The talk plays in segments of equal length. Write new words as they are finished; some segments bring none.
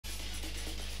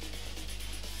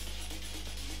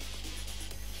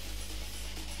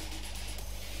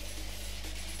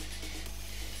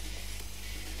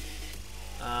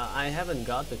I haven't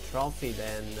got the trophy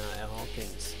than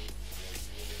Hawkins.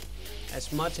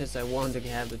 As much as I want to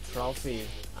have the trophy,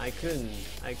 I couldn't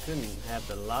have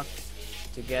the luck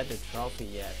to get the trophy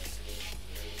yet.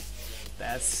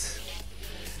 That's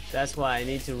why I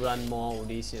need to run more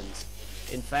auditions.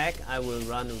 In fact, I will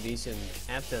run audition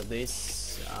after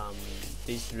this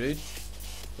this route.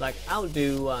 Like I'll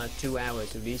do 2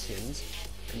 hours auditions,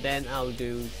 and then I'll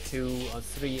do 2 or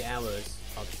 3 hours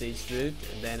of this route,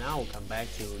 and then I'll come back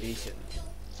to audition.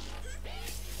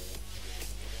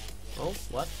 Oh,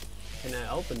 what? Can I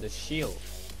open the shield?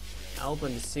 I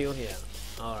open the seal here.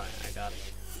 Alright, I got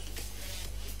it.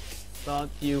 Thought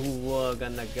you were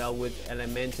gonna go with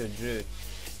elemental druid.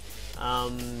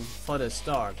 For the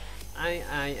start,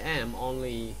 I am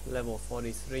only level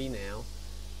 43 now,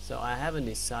 so I haven't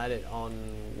decided on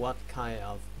what kind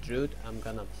of druid I'm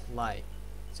gonna play.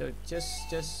 So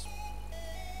just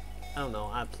I don't know,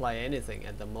 I play anything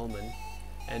at the moment,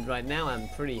 and right now I'm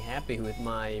pretty happy with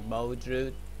my bow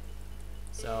druid.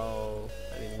 So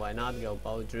I mean, why not go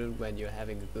bow druid when you're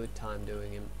having a good time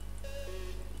doing him?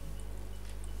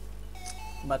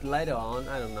 But later on,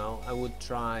 I don't know, I would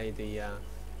try the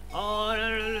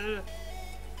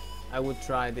I would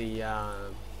try the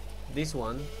this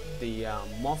one, the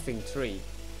morphing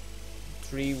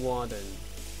tree warden.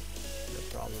 No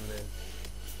problem, man.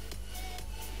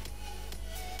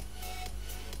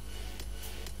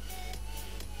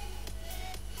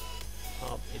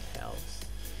 Hope it helps.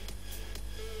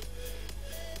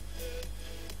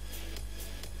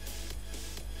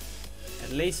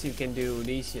 At least you can do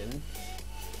audition.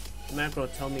 Macro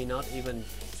told me not even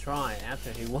try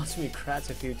after he watched me crash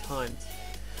a few times.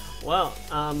 Well,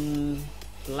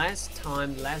 last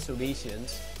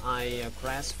auditions I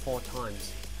crashed 4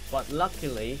 times, but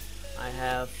luckily I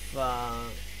have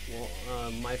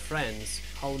my friends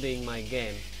holding my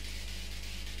game,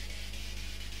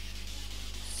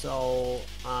 so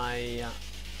I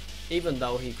even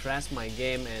though he crashed my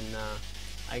game and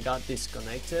I got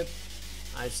disconnected,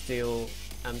 I'm still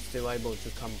able to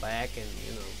come back and,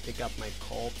 you know, pick up my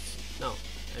corpse. No,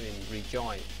 I mean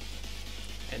rejoin,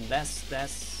 and that's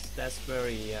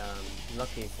very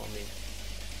lucky for me.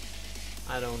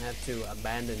 I don't have to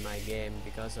abandon my game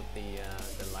because of the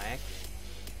lag.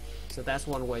 So that's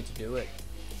one way to do it.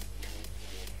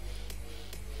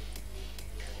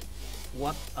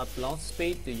 What upload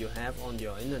speed do you have on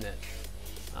your internet?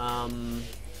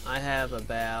 I have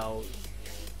about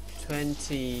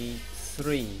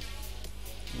 23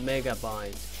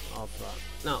 megabytes of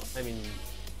no, I mean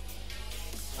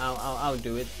I'll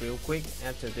do it real quick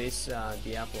after this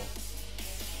Diablo.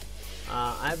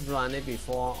 I've run it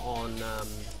before on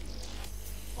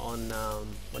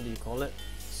what do you call it,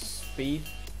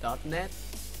 speed.net,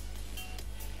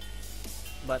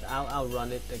 but I'll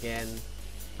run it again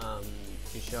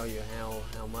to show you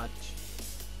how much.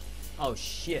 Oh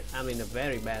shit, I'm in a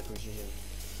very bad position.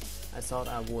 I thought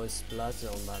I was blood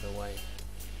zone, by the way.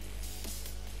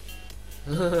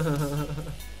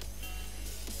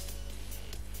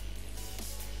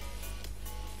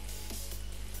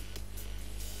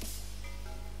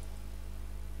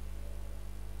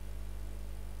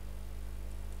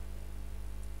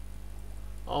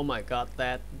 Oh my god,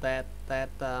 that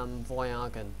void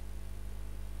archon,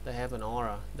 they have an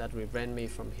aura that prevent me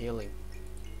from healing.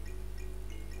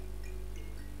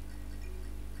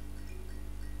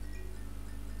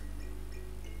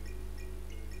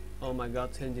 Oh my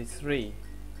god, 23.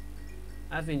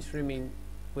 I've been streaming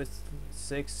with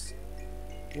 6.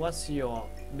 What's your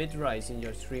bitrate in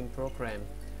your stream program?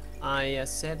 I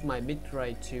set my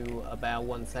bitrate to about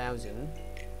 1000.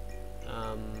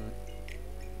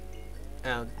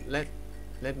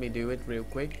 Let me do it real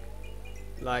quick.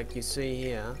 Like you see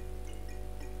here.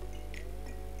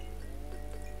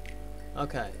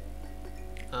 Okay.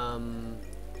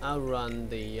 I'll run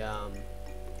the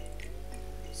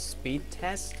speed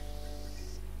test.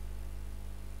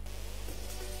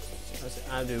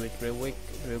 I'll do it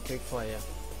real quick for you.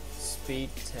 Speed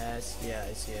test, yeah,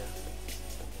 it's here.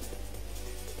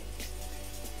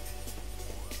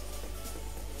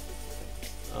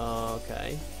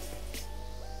 Okay.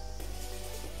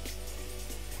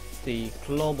 The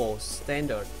global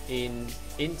standard in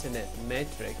internet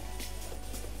metric.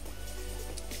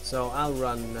 So I'll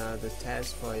run the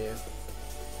test for you.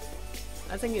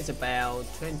 I think it's about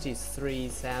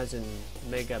 23,000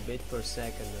 megabit per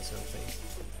second or something.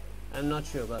 I'm not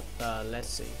sure, but let's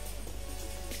see.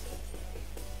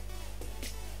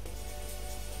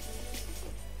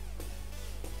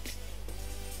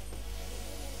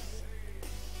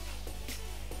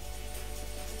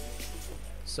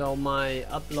 So my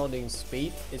uploading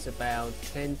speed is about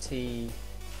 20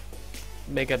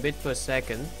 megabit per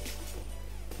second.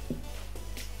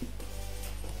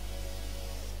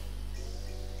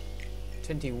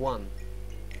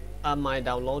 My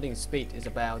downloading speed is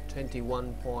about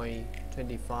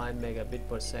 21.25 megabit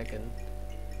per second,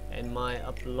 and my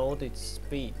upload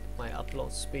speed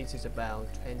is about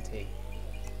 20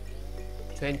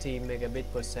 megabit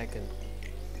per second.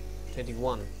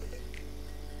 21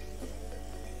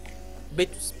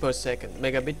 bits per second,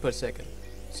 megabit per second.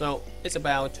 So it's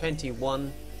about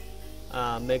 21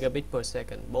 megabit per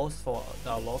second, both for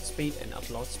download speed and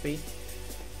upload speed.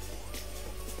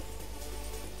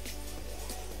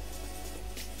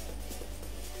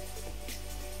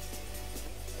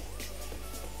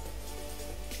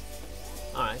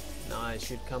 Alright, now I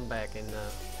should come back and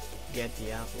get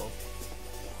Diablo.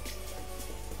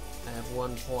 I have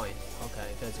 1 point. Okay,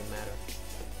 it doesn't matter.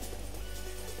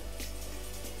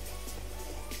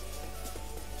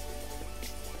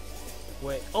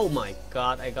 Wait, oh my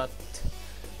god, I got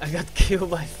killed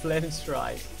by flame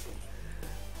strike.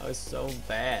 I was so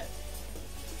bad.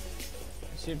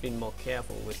 I should have been more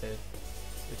careful with it,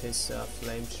 with his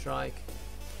flame strike.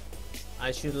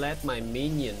 I should let my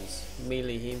minions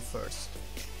melee him first,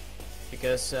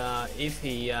 because if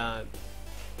he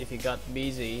got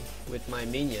busy with my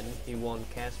minion, he won't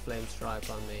cast flame strike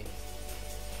on me.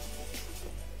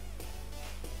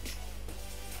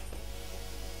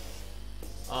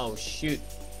 Oh shoot,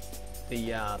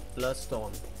 the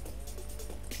bloodstorm.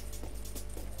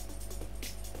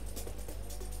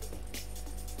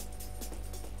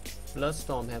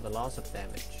 Bloodstorm have a lot of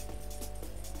damage.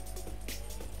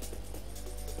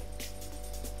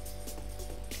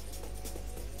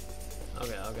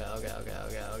 Okay.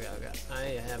 I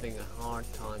am having a hard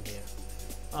time here.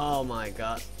 Oh my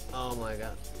god. Oh my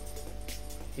god.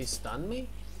 He stunned me?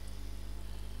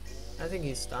 I think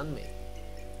he stunned me.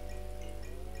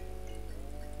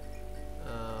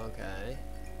 Okay.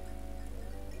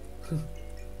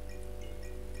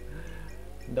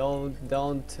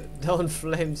 Don't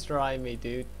flame strike me,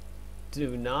 dude.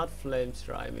 Do not flame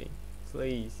strike me,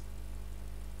 please.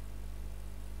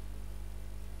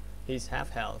 He's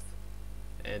half health,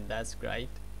 and that's great.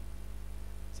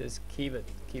 Just keep it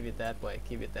that way,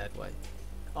 keep it that way.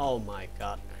 Oh my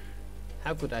god,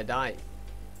 how could I die?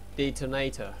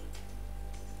 Detonator.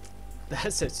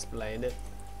 That's explain it.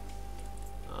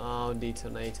 Oh,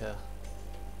 detonator.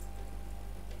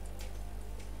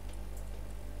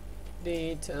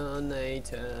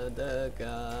 Detonator, the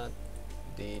god.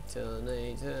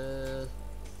 Detonator.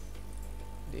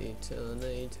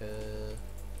 Detonator.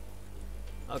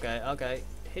 Okay.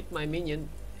 Hit my minion.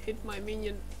 Hit my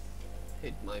minion.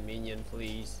 Hit my minion,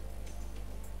 please.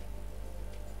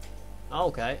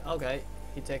 Okay.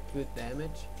 He take good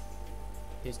damage.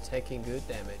 He's taking good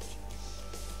damage.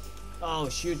 Oh,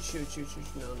 shoot.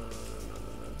 No.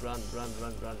 Run.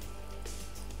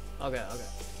 Okay.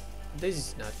 This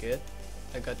is not good.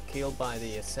 I got killed by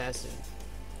the assassin.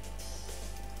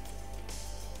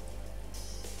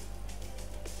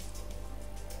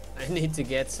 I need to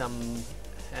get some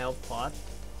health pot.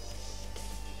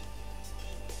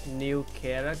 New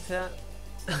character.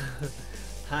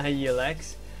 Hi,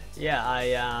 Alex. Yeah,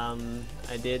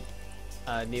 I did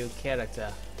a new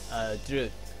character,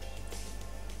 Druid.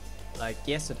 Like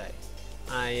yesterday,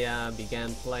 I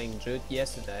began playing Druid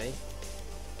yesterday.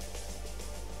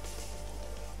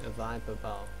 A Viper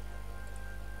Bow,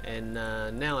 and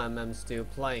now I'm still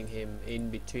playing him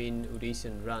in between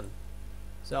audition run.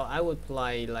 So I would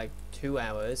play like 2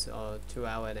 hours or 2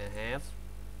 hours and a half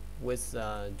with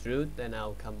Druid, then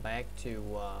I'll come back to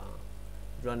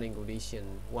running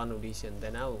audition, one audition,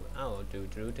 then I'll do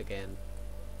Druid again.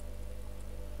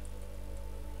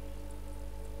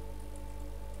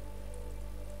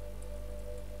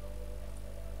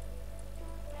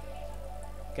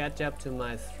 Catch up to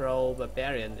my throw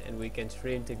barbarian and we can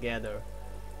stream together.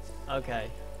 Okay.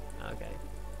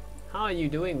 How are you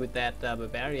doing with that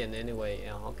barbarian anyway,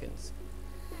 Hawkins?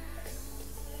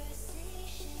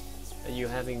 Are you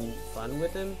having fun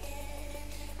with him?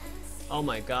 Oh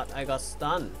my god, I got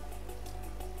stunned.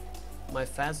 My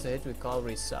fast hit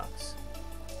recovery sucks.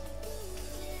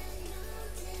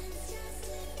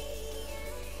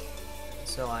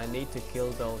 So I need to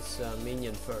kill those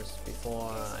minions first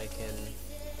before I can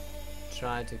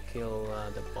try to kill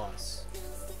the boss.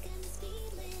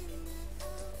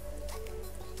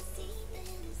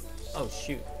 Oh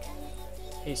shoot,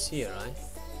 he's here, right?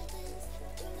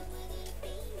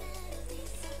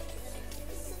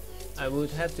 I would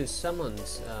have to summon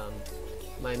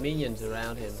my minions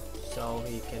around him so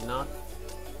he cannot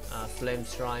flame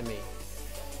strike me.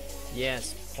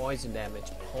 Yes, poison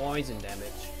damage.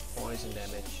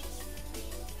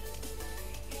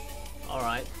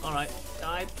 Alright,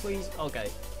 die please. Okay,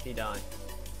 he died.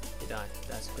 He died.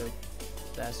 That's good.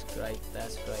 That's great.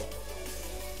 That's great.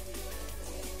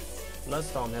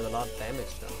 Bloodstorm has a lot of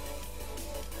damage though.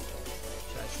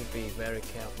 So I should be very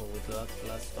careful with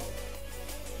Bloodstorm.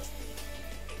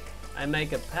 I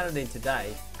make a paladin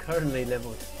today, currently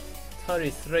level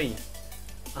 33.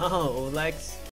 Oh, Lex.